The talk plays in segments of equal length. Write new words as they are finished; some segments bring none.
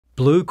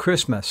Blue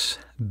Christmas,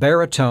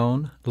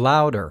 baritone,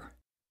 louder.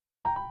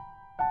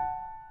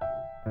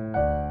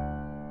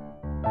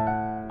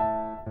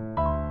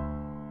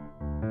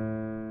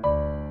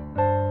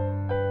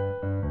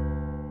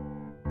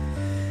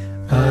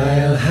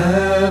 I'll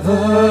have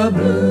a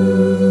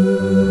blue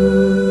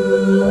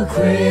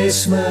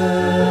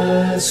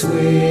Christmas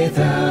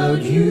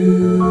without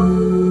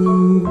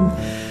you.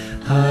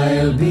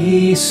 I'll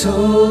be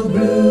so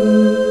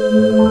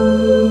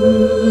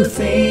blue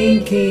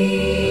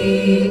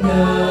thinking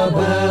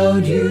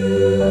about you.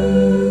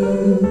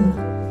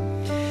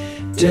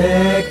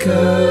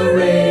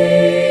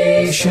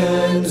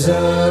 Decorations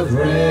of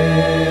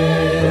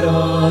red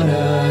on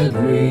a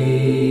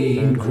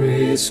green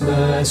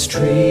Christmas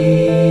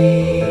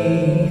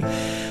tree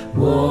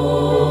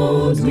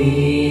won't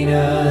mean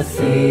a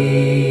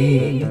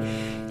thing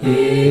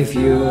if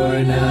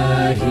you're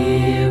not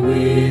here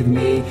with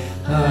me.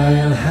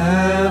 I'll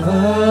have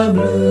a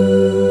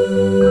blue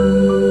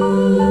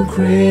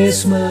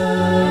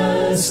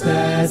Christmas,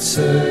 that's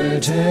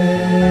certain.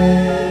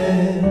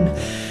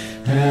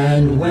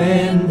 And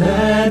when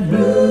that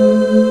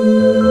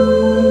blue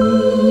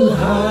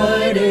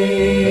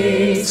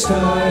heartache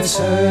starts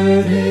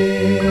hurting,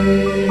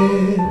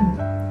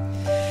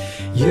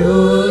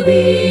 you'll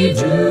be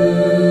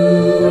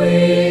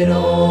doing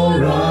all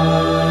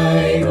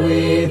right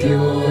with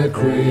your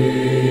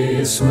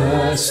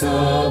Christmas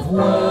of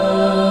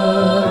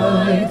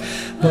white.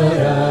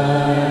 But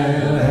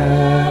I'll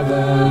have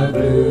a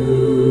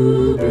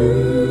blue,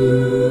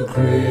 blue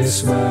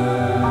Christmas.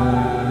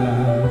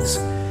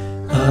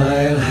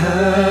 I'll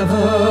have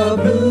a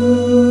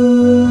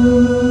blue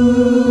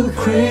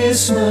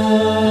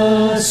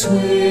Christmas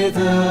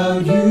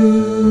without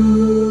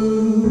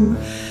you.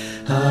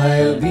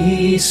 I'll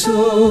be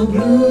so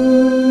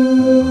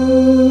blue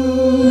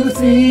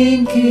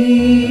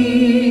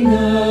thinking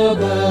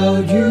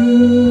about you.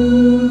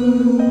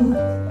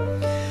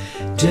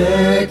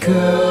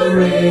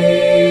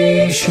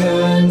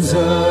 Decorations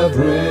of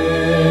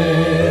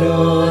red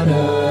on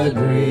a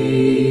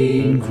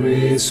green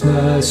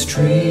Christmas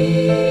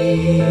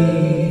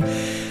tree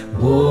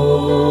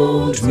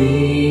won't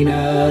mean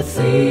a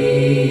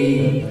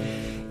thing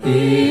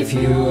if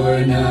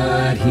you're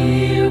not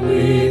here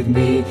with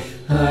me.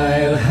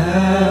 I'll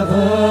have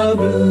a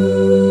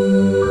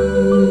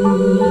blue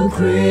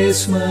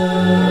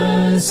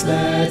Christmas,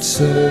 that's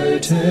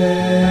certain.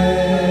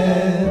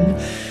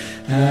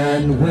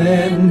 And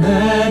when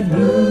that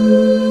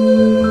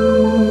blue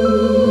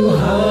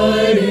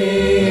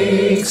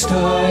heartache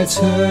starts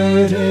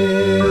hurting,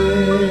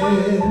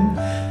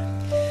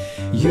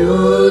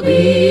 you'll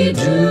be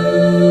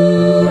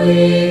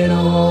doing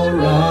all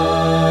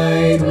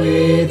right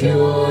with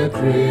your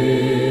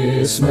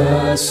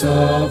Christmas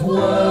of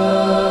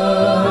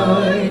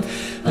white.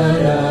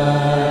 But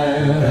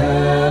I'll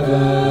have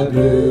a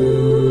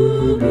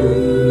blue,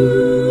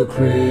 blue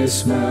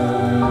Christmas.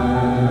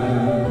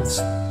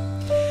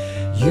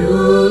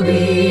 You'll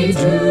be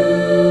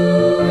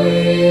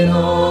doing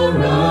all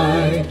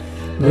right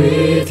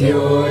with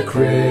your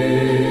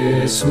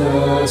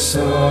Christmas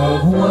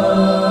of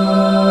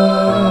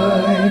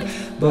white.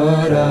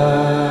 But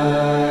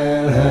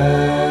I'll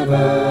have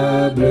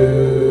a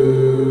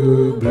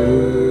blue,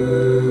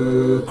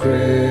 blue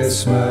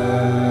Christmas.